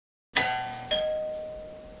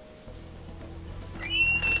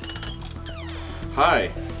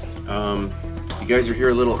Hi. You guys are here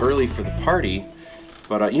a little early for the party,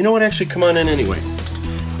 but you know what? Actually, come on in anyway.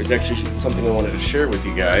 There's actually something I wanted to share with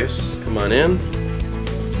you guys. Come on in.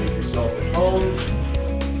 Make yourself at home.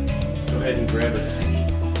 Go ahead and grab a seat.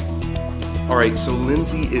 Alright, so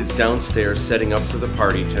Lindsay is downstairs setting up for the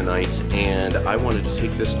party tonight, and I wanted to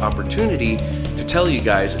take this opportunity to tell you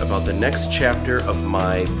guys about the next chapter of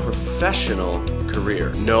my professional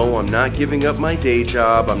career. No, I'm not giving up my day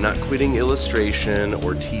job, I'm not quitting illustration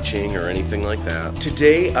or teaching or anything like that.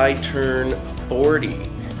 Today I turn 40,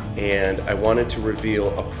 and I wanted to reveal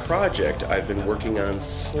a project I've been working on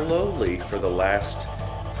slowly for the last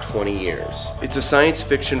 20 years. It's a science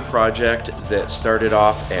fiction project that started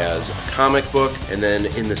off as a comic book, and then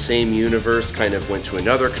in the same universe kind of went to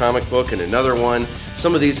another comic book and another one.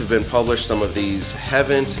 Some of these have been published, some of these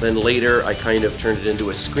haven't. Then later I kind of turned it into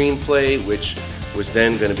a screenplay, which was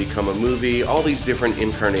then going to become a movie. All these different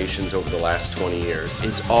incarnations over the last 20 years.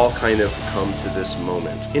 It's all kind of come to this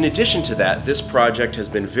moment. In addition to that, this project has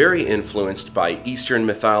been very influenced by Eastern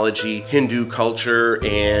mythology, Hindu culture,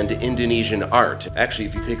 and Indonesian art. Actually,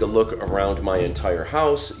 if you take a look around my entire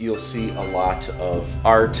house, you'll see a lot of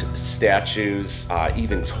art, statues,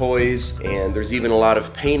 even toys, and there's even a lot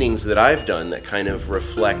of paintings that I've done that kind of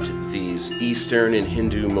reflect these Eastern and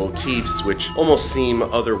Hindu motifs, which almost seem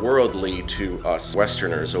otherworldly to us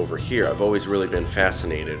Westerners over here. I've always really been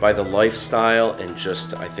fascinated by the lifestyle, and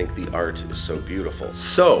just I think the art is so beautiful.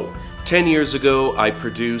 So 10 years ago I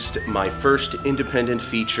produced my first independent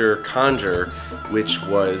feature, Conjure, which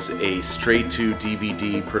was a straight-to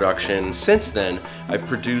DVD production. Since then I've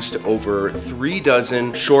produced over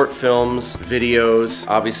 36 short films, videos.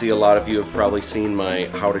 Obviously a lot of you have probably seen my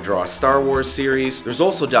How to Draw a Star Wars series. There's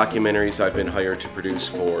also documentaries I've been hired to produce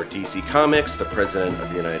for DC Comics, the President of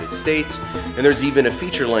the United States, and there's even a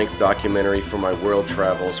feature-length documentary for my world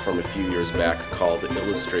travels from a few years back called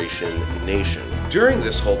Illustration Nation. During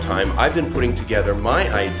this whole time I've been putting together my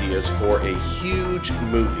ideas for a huge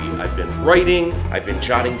movie. I've been writing, I've been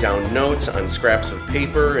jotting down notes on scraps of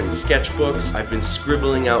paper and sketchbooks, I've been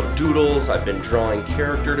scribbling out doodles, I've been drawing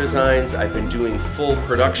character designs, I've been doing full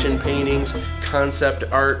production paintings, concept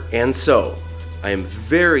art, and so I am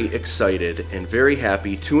very excited and very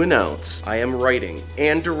happy to announce I am writing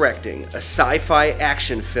and directing a sci-fi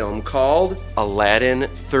action film called Aladdin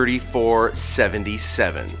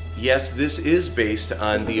 3477. Yes, this is based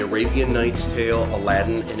on the Arabian Nights tale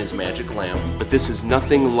Aladdin and His Magic Lamp, but this is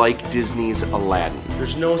nothing like Disney's Aladdin.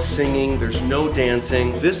 There's no singing, there's no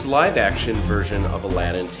dancing. This live-action version of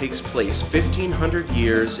Aladdin takes place 1,500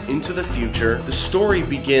 years into the future. The story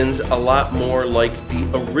begins a lot more like the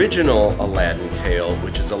original Aladdin tale,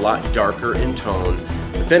 which is a lot darker in tone,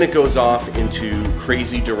 but then it goes off into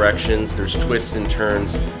crazy directions. There's twists and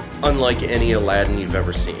turns unlike any Aladdin you've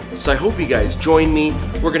ever seen. So I hope you guys join me.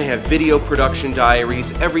 We're gonna have video production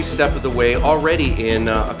diaries every step of the way. Already in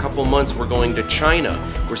a couple months we're going to China.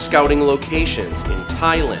 We're scouting locations in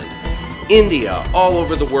Thailand, India, all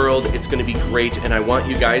over the world. It's gonna be great, and I want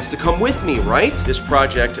you guys to come with me, right? This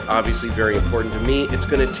project, obviously very important to me. It's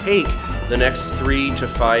gonna take the next 3 to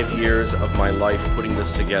 5 years of my life putting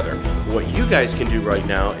this together. What you guys can do right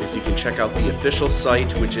now is you can check out the official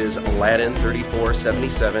site, which is Aladdin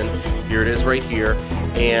 3477. Here it is right here,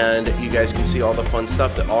 and you guys can see all the fun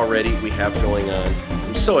stuff that already we have going on.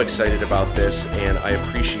 I'm so excited about this, and I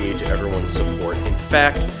appreciate everyone's support. In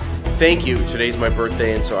fact, thank you. Today's my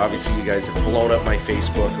birthday, and so obviously you guys have blown up my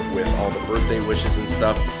Facebook with all the birthday wishes and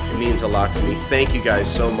stuff. It means a lot to me. Thank you guys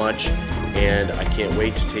so much, and I can't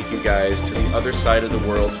wait to take you guys to the other side of the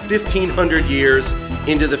world, 1,500 years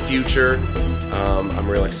into the future. I'm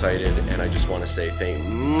real excited, and I just want to say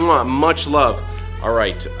much love. All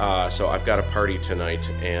right, so I've got a party tonight,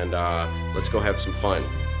 and let's go have some fun.